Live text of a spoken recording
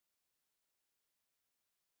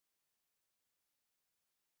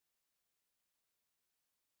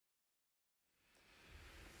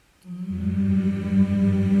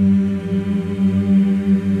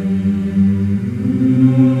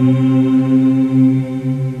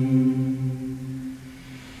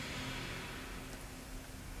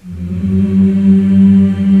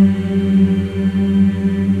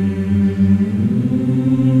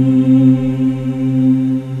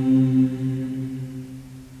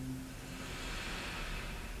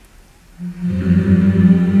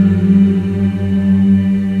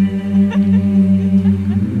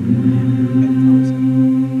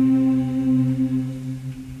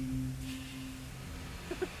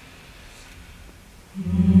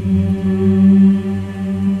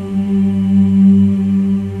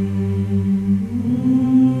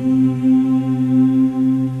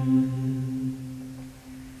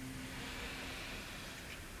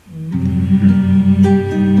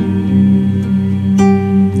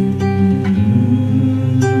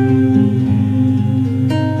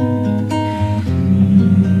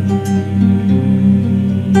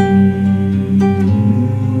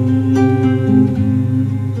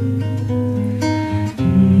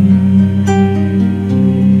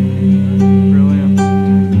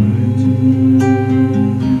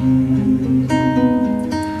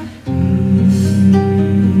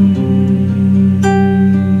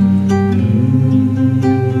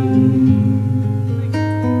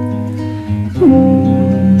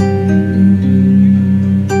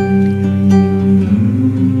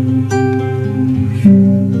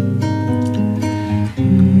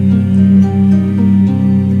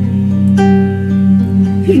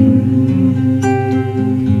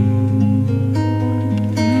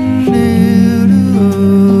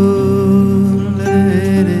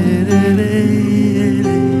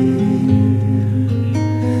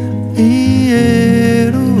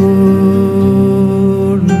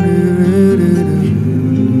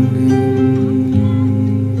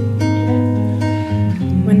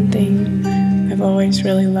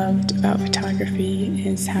Really loved about photography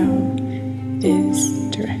is how it is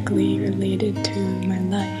directly related to my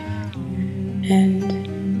life, and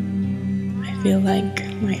I feel like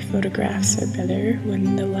my photographs are better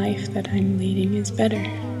when the life that I'm leading is better.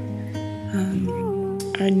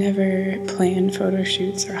 I never plan photo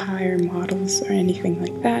shoots or hire models or anything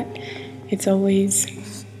like that. It's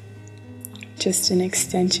always just an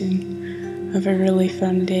extension of a really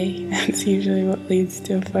fun day. That's usually what leads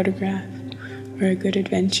to a photograph or a good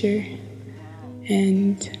adventure.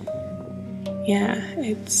 And yeah,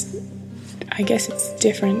 I guess it's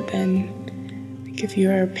different than like if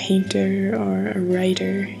you are a painter or a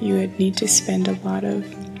writer, you would need to spend a lot of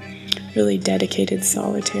really dedicated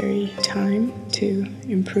solitary time to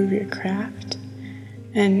improve your craft.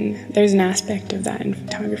 And there's an aspect of that in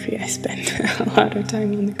photography. I spend a lot of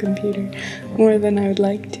time on the computer, more than I would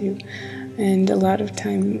like to, and a lot of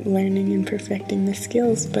time learning and perfecting the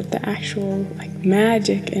skills, but the actual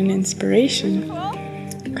magic and inspiration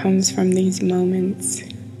comes from these moments,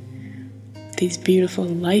 these beautiful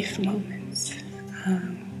life moments,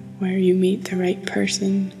 where you meet the right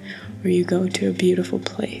person, or you go to a beautiful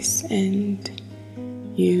place and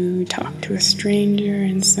you talk to a stranger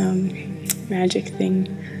and some magic thing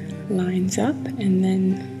lines up, and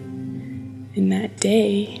then in that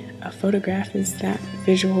day, a photograph is that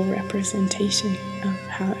visual representation of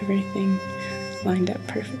how everything lined up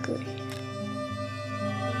perfectly.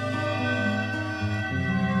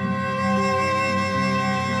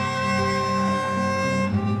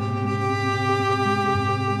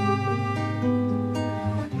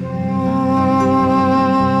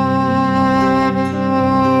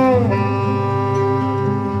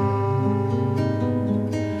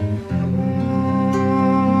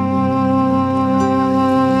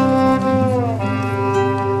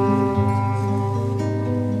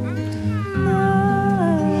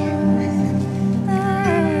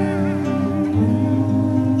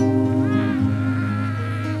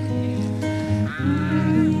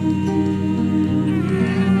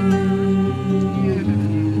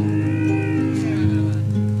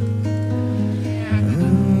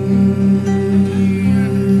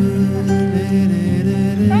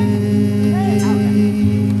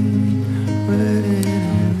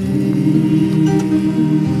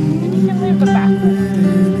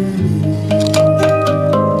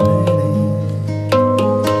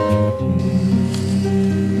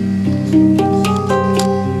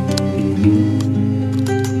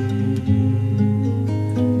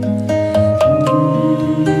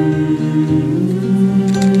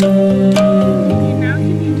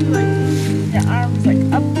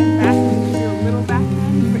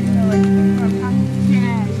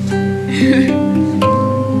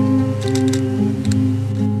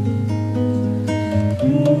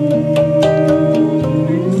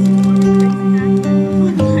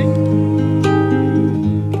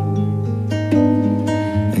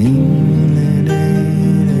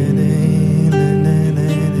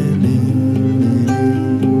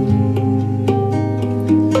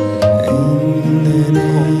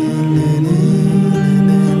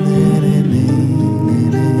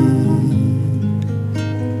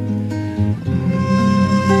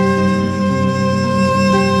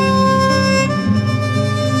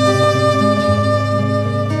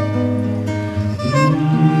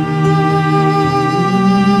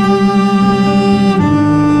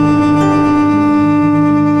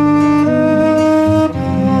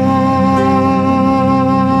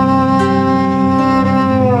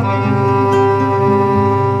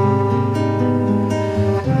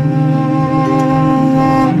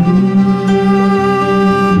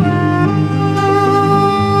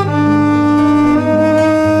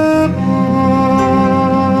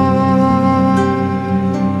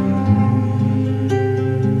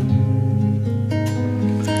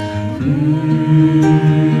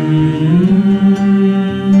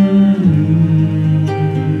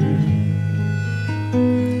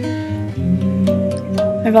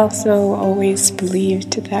 I've also always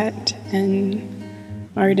believed that an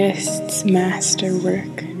artist's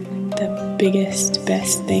masterwork, the biggest,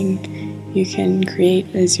 best thing you can create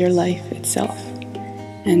is your life itself.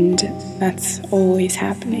 And that's always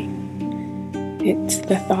happening. It's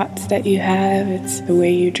the thoughts that you have, it's the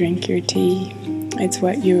way you drink your tea, it's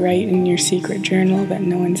what you write in your secret journal that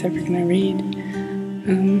no one's ever going to read.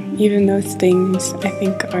 Even those things I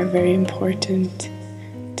think are very important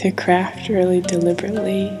to craft really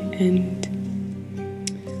deliberately, and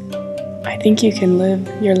I think you can live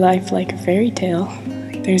your life like a fairy tale.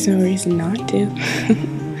 There's no reason not to.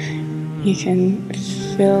 You can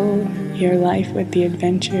fill your life with the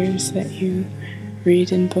adventures that you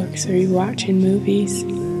read in books or you watch in movies.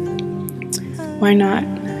 Why not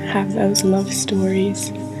have those love stories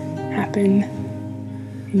happen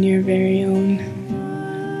in your very own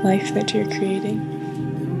life that you're creating?